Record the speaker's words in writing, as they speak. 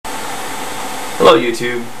Hello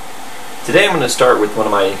YouTube. Today I'm going to start with one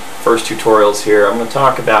of my first tutorials here. I'm going to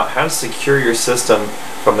talk about how to secure your system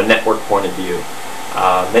from a network point of view.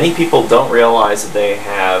 Many people don't realize that they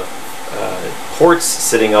have ports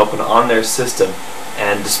sitting open on their system,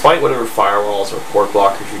 and despite whatever firewalls or port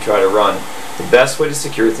blockers you try to run, the best way to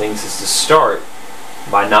secure things is to start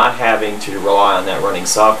by not having to rely on that running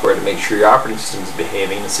software to make sure your operating system is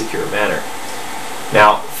behaving in a secure manner.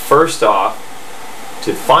 Now, first off,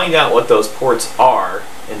 to find out what those ports are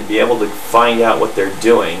and to be able to find out what they're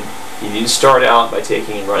doing, you need to start out by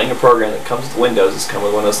taking and running a program that comes with Windows. It's come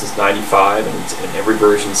with Windows since '95 and it's in every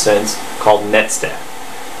version since, called netstat.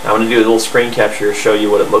 Now I'm going to do a little screen capture to show you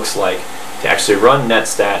what it looks like to actually run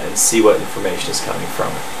netstat and see what information is coming from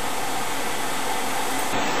it.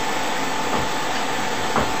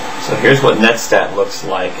 So here's what netstat looks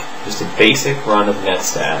like. Just a basic run of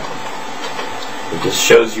netstat. It just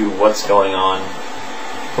shows you what's going on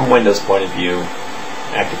from Windows point of view,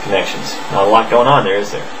 active connections. Not a lot going on there,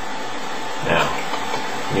 is there? Now,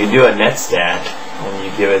 when you do a netstat, when you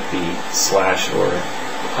give it the slash or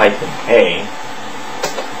 -a,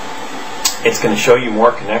 it's going to show you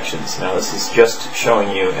more connections. Now this is just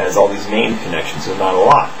showing you as all these named connections, so not a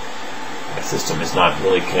lot. The system is not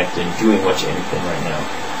really connected and doing much anything right now.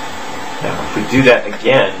 Now if we do that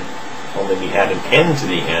again, only we add an n to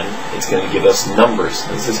the end, it's going to give us numbers.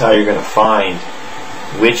 This is how you're going to find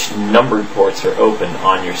which numbered ports are open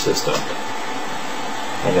on your system.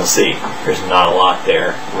 And you'll see there's not a lot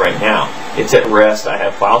there right now. It's at rest. I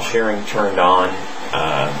have file sharing turned on,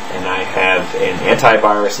 and I have an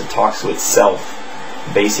antivirus that talks to itself,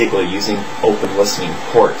 basically using open listening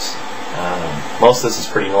ports. Most of this is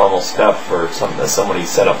pretty normal stuff for somebody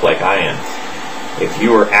set up like I am. If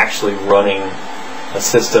you were actually running a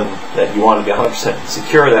system that you want to be 100%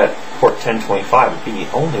 secure, that port 1025 would be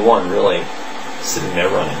the only one really sitting there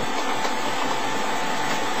running.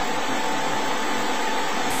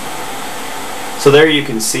 So there you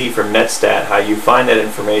can see from netstat how you find that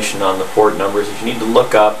information on the port numbers. If you need to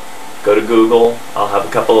look up, go to Google. I'll have a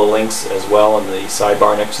couple of links as well in the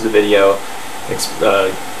sidebar next to the video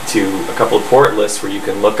to a couple of port lists where you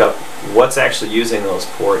can look up what's actually using those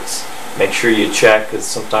ports. Make sure you check, because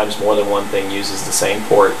sometimes more than one thing uses the same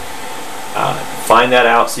port. Find that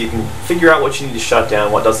out so you can figure out what you need to shut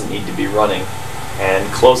down, what doesn't need to be running, and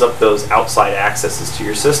close up those outside accesses to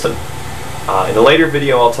your system. In a later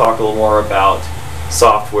video I'll talk a little more about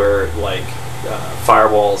software like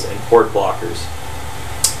firewalls and port blockers.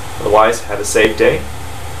 Otherwise, have a safe day.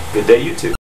 Good day, YouTube.